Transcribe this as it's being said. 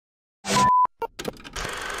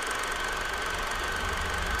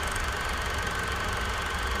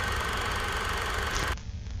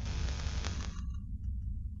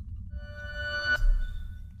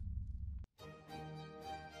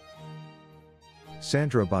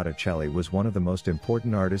Sandro Botticelli was one of the most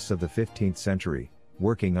important artists of the 15th century,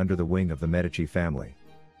 working under the wing of the Medici family.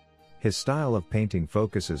 His style of painting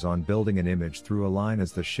focuses on building an image through a line,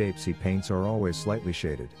 as the shapes he paints are always slightly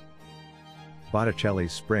shaded.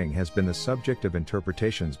 Botticelli's Spring has been the subject of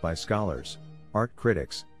interpretations by scholars, art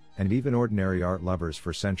critics, and even ordinary art lovers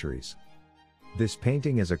for centuries. This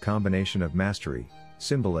painting is a combination of mastery,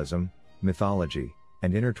 symbolism, mythology,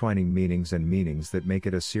 and intertwining meanings that make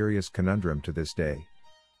it a serious conundrum to this day.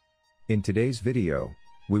 In today's video,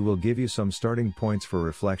 we will give you some starting points for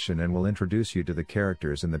reflection and will introduce you to the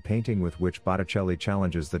characters in the painting with which Botticelli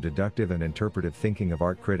challenges the deductive and interpretive thinking of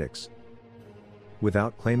art critics.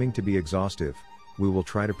 Without claiming to be exhaustive, we will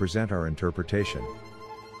try to present our interpretation.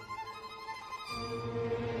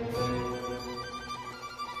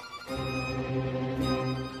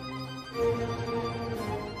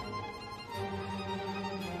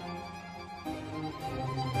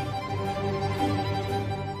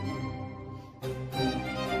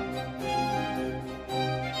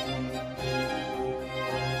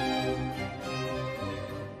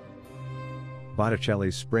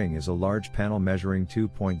 Botticelli's Spring is a large panel measuring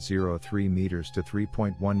 2.03 meters to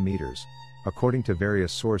 3.1 meters, according to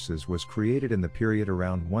various sources was created in the period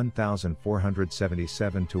around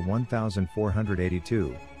 1477 to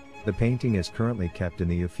 1482. The painting is currently kept in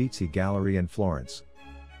the Uffizi Gallery in Florence.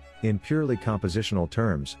 In purely compositional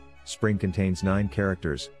terms, Spring contains 9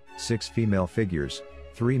 characters, 6 female figures,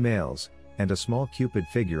 3 males, and a small Cupid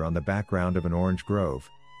figure on the background of an orange grove,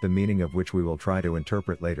 the meaning of which we will try to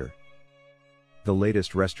interpret later. The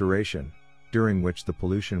latest restoration, during which the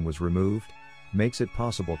pollution was removed, makes it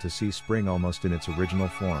possible to see Spring almost in its original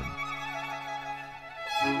form.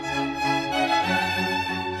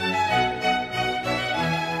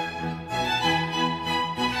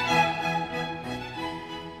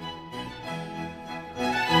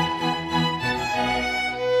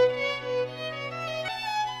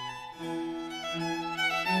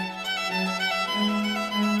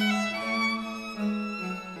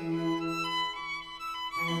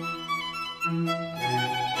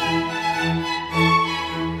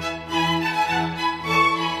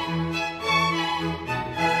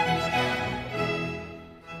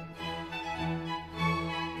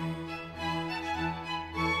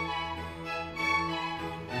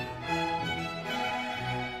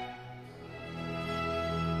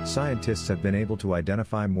 Scientists have been able to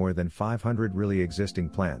identify more than 500 really existing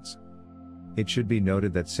plants. It should be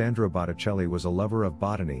noted that Sandro Botticelli was a lover of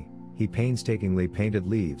botany. He painstakingly painted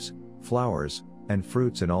leaves, flowers, and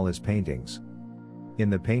fruits in all his paintings. In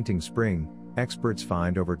the painting Spring, experts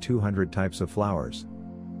find over 200 types of flowers.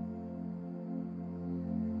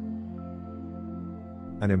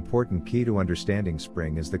 An important key to understanding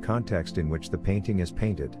Spring is the context in which the painting is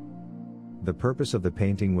painted. The purpose of the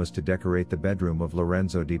painting was to decorate the bedroom of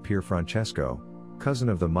Lorenzo di Pierfrancesco, cousin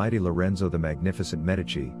of the mighty Lorenzo the Magnificent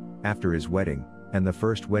Medici, after his wedding, and the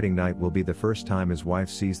first wedding night will be the first time his wife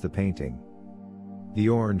sees the painting. The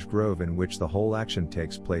orange grove in which the whole action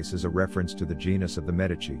takes place is a reference to the genus of the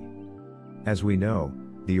Medici. As we know,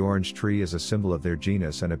 the orange tree is a symbol of their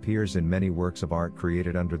genus and appears in many works of art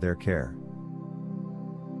created under their care.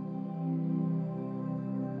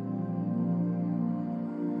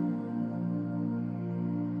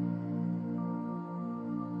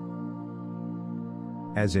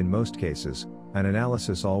 As in most cases, an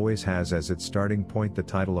analysis always has as its starting point the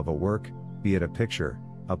title of a work, be it a picture,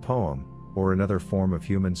 a poem, or another form of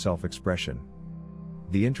human self-expression.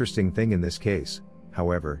 The interesting thing in this case,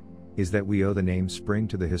 however, is that we owe the name Spring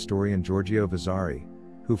to the historian Giorgio Vasari,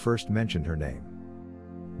 who first mentioned her name.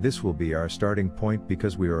 This will be our starting point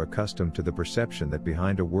because we are accustomed to the perception that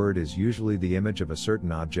behind a word is usually the image of a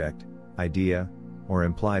certain object, idea, or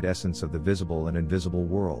implied essence of the visible and invisible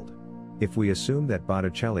world. If we assume that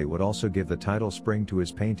Botticelli would also give the title Spring to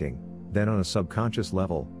his painting, then on a subconscious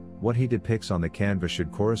level, what he depicts on the canvas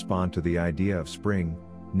should correspond to the idea of spring,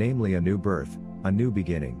 namely a new birth, a new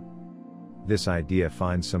beginning. This idea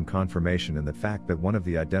finds some confirmation in the fact that one of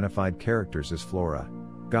the identified characters is Flora,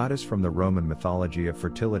 goddess from the Roman mythology of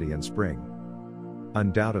fertility and spring.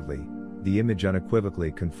 Undoubtedly, the image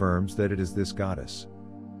unequivocally confirms that it is this goddess.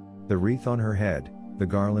 The wreath on her head, the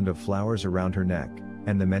garland of flowers around her neck,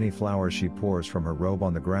 and the many flowers she pours from her robe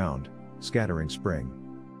on the ground, scattering spring.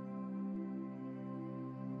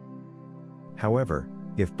 However,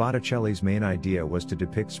 if Botticelli's main idea was to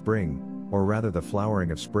depict spring, or rather the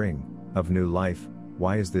flowering of spring, of new life,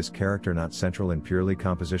 why is this character not central in purely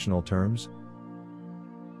compositional terms?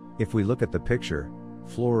 If we look at the picture,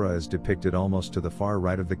 Flora is depicted almost to the far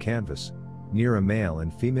right of the canvas, near a male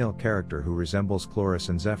and female character who resembles Chloris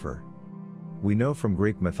and Zephyr. We know from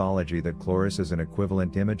Greek mythology that Chloris is an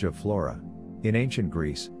equivalent image of Flora. In ancient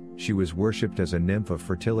Greece, she was worshipped as a nymph of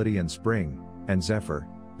fertility and spring, and Zephyr,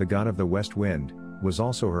 the god of the west wind, was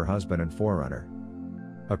also her husband and forerunner.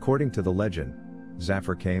 According to the legend,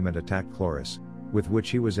 Zephyr came and attacked Chloris, with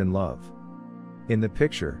which he was in love. In the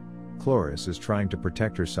picture, Chloris is trying to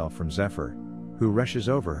protect herself from Zephyr, who rushes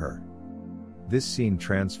over her. This scene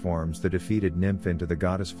transforms the defeated nymph into the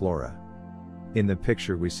goddess Flora. In the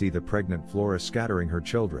picture we see the pregnant Flora scattering her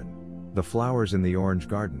children, the flowers in the orange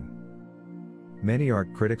garden. Many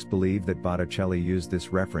art critics believe that Botticelli used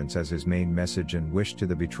this reference as his main message and wish to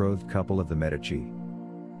the betrothed couple of the Medici.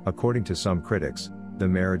 According to some critics, the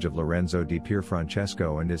marriage of Lorenzo di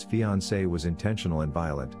Pierfrancesco and his fiancée was intentional and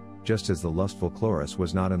violent, just as the lustful Chloris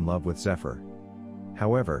was not in love with Zephyr.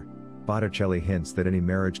 However, Botticelli hints that any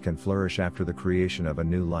marriage can flourish after the creation of a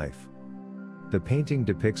new life. The painting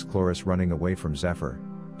depicts Chloris running away from Zephyr,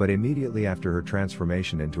 but immediately after her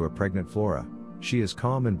transformation into a pregnant Flora, she is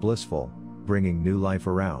calm and blissful, bringing new life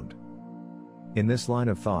around. In this line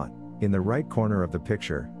of thought, in the right corner of the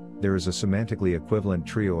picture, there is a semantically equivalent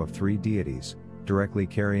trio of three deities, directly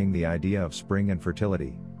carrying the idea of spring and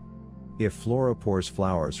fertility. If Flora pours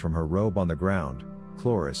flowers from her robe on the ground,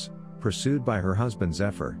 Chloris, pursued by her husband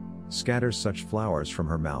Zephyr, scatters such flowers from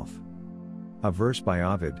her mouth. A verse by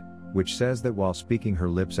Ovid, which says that while speaking her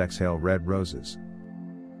lips exhale red roses.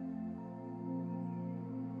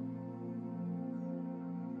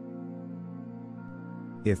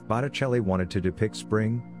 If Botticelli wanted to depict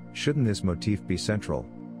spring, shouldn't this motif be central?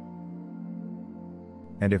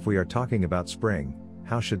 And if we are talking about spring,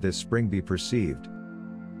 how should this spring be perceived?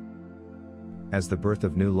 As the birth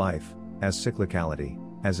of new life, as cyclicality,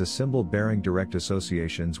 as a symbol bearing direct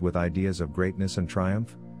associations with ideas of greatness and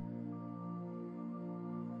triumph?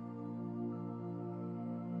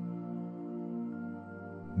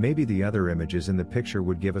 Maybe the other images in the picture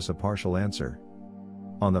would give us a partial answer.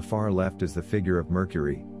 On the far left is the figure of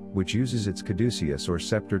Mercury, which uses its caduceus or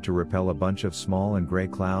scepter to repel a bunch of small and gray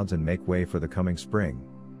clouds and make way for the coming spring.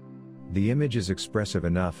 The image is expressive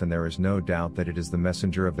enough, and there is no doubt that it is the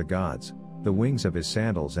messenger of the gods, the wings of his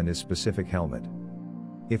sandals and his specific helmet.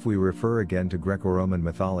 If we refer again to Greco-Roman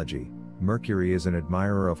mythology, Mercury is an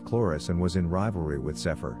admirer of Chloris and was in rivalry with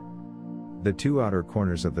Zephyr. The two outer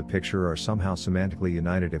corners of the picture are somehow semantically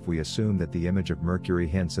united if we assume that the image of Mercury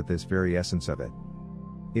hints at this very essence of it.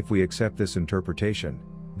 If we accept this interpretation,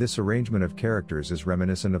 this arrangement of characters is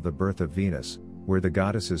reminiscent of the birth of Venus, where the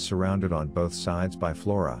goddess is surrounded on both sides by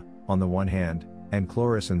Flora, on the one hand, and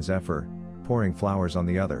Chloris and Zephyr, pouring flowers on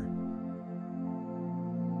the other.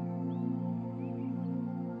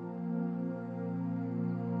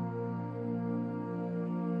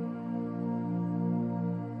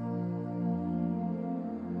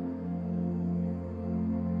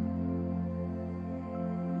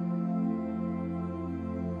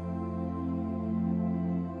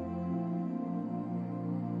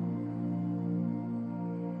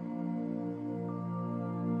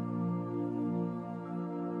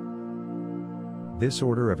 This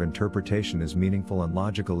order of interpretation is meaningful and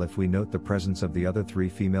logical if we note the presence of the other three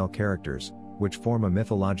female characters, which form a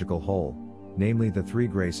mythological whole, namely the three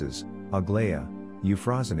Graces, Aglaia,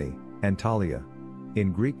 Euphrosyne, and Thalia.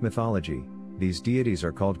 In Greek mythology, these deities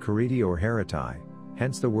are called Chariti or Heratai,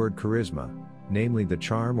 hence the word charisma, namely the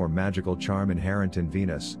charm or magical charm inherent in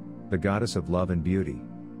Venus, the goddess of love and beauty.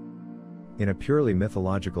 In a purely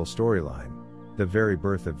mythological storyline, the very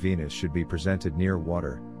birth of Venus should be presented near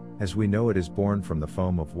water, as we know it is born from the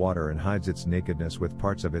foam of water and hides its nakedness with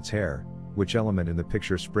parts of its hair, which element in the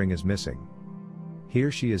picture spring is missing.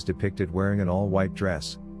 Here she is depicted wearing an all-white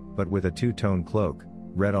dress, but with a two-tone cloak,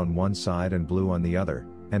 red on one side and blue on the other,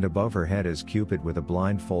 and above her head is Cupid with a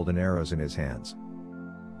blindfold and arrows in his hands.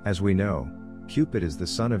 As we know, Cupid is the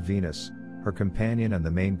son of Venus, her companion and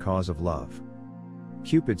the main cause of love.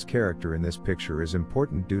 Cupid's character in this picture is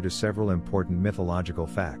important due to several important mythological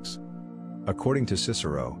facts. According to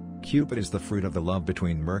Cicero, Cupid is the fruit of the love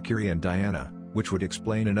between Mercury and Diana, which would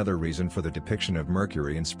explain another reason for the depiction of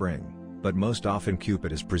Mercury in spring. But most often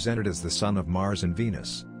Cupid is presented as the son of Mars and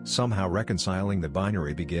Venus, somehow reconciling the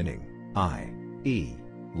binary beginning, i.e.,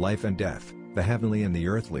 life and death, the heavenly and the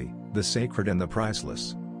earthly, the sacred and the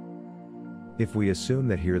priceless. If we assume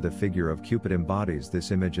that here the figure of Cupid embodies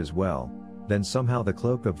this image as well, then somehow the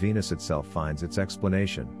cloak of Venus itself finds its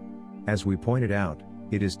explanation. As we pointed out,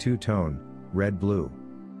 it is two-tone, red-blue.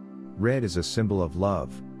 Red is a symbol of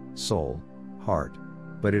love, soul, heart,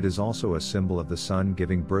 but it is also a symbol of the sun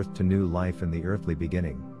giving birth to new life and the earthly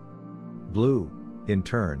beginning. Blue, in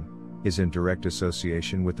turn, is in direct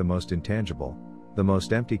association with the most intangible, the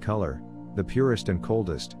most empty color, the purest and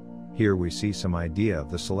coldest, Here we see some idea of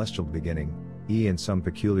the celestial beginning. In some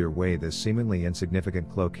peculiar way this seemingly insignificant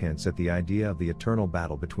cloak hints at the idea of the eternal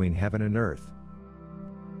battle between heaven and earth.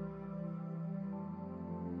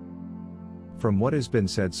 From what has been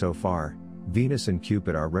said so far, Venus and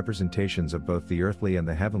Cupid are representations of both the earthly and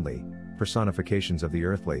the heavenly, personifications of the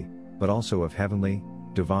earthly, but also of heavenly,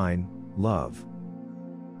 divine, love.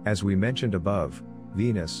 As we mentioned above,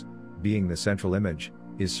 Venus, being the central image,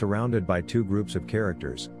 is surrounded by two groups of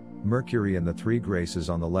characters, Mercury and the three Graces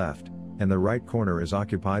on the left, and the right corner is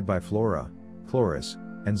occupied by Flora, Chloris,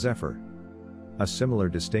 and Zephyr. A similar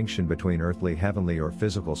distinction between earthly, heavenly or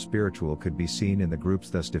physical spiritual could be seen in the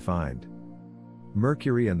groups thus defined.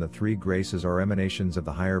 Mercury and the three Graces are emanations of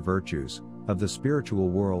the higher virtues, of the spiritual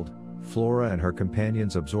world. Flora and her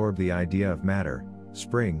companions absorb the idea of matter,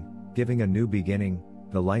 spring, giving a new beginning,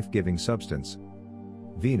 the life-giving substance.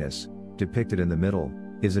 Venus, depicted in the middle,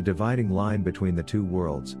 is a dividing line between the two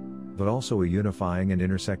worlds, but also a unifying and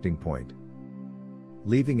intersecting point.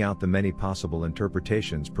 Leaving out the many possible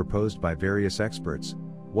interpretations proposed by various experts,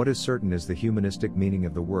 what is certain is the humanistic meaning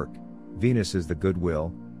of the work. Venus is the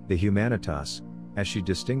goodwill, the humanitas, as she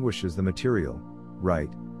distinguishes the material, right,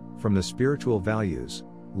 from the spiritual values,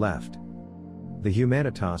 left. The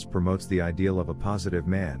humanitas promotes the ideal of a positive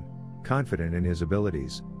man, confident in his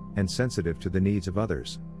abilities, and sensitive to the needs of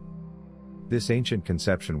others. This ancient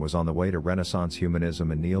conception was on the way to Renaissance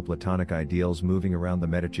humanism and Neoplatonic ideals moving around the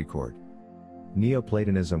Medici court.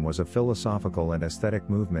 Neoplatonism was a philosophical and aesthetic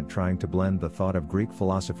movement trying to blend the thought of Greek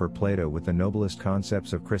philosopher Plato with the noblest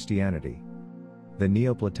concepts of Christianity. The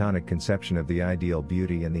Neoplatonic conception of the ideal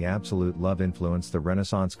beauty and the absolute love influenced the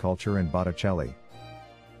Renaissance culture and Botticelli.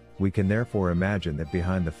 We can therefore imagine that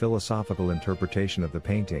behind the philosophical interpretation of the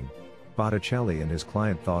painting, Botticelli and his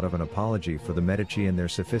client thought of an apology for the Medici and their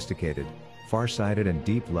sophisticated, far-sighted and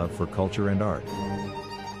deep love for culture and art.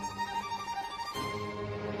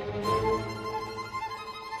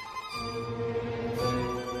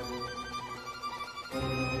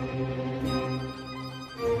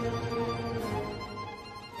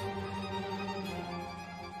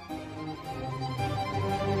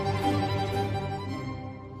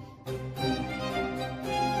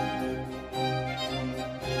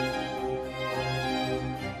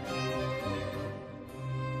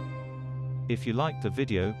 If you liked the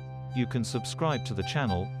video, you can subscribe to the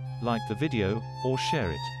channel, like the video, or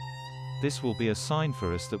share it. This will be a sign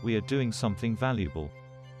for us that we are doing something valuable.